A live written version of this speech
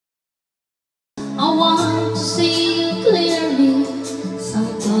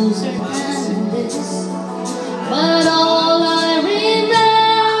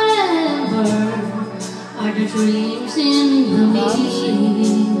dreams in the mist.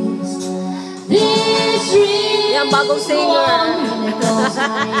 These dreams bagong singer. close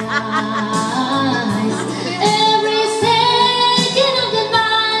my eyes. Every second of the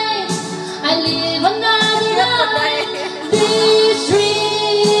night, I live another life. These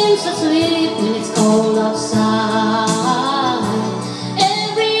dreams are sweet when it's cold outside.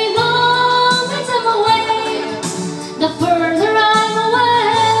 Every moment I'm awake, the further I'm away.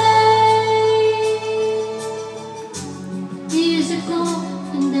 Is it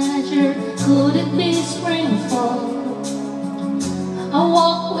golden danger? Could it be spring or fall? I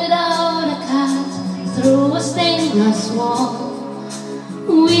walk without a cat through a stained glass wall.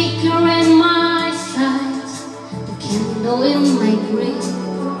 Weaker in my sight, the candle in my grip,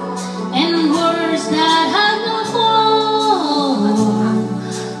 and words that have no form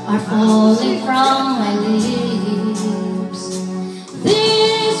are falling from my lips.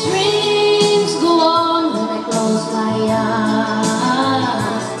 These dreams go on when I close my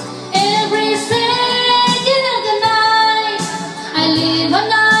eyes. Every second of the night, I live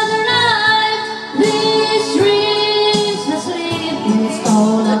another life. These dreams that sleep when it's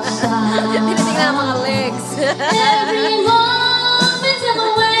cold outside. Tinitingnan mga legs. Every moment I'm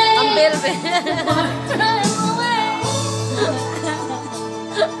away. Ang belve. I'm away.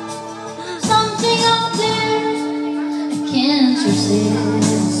 Something out there I can't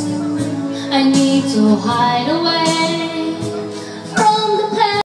resist. I need to hide away.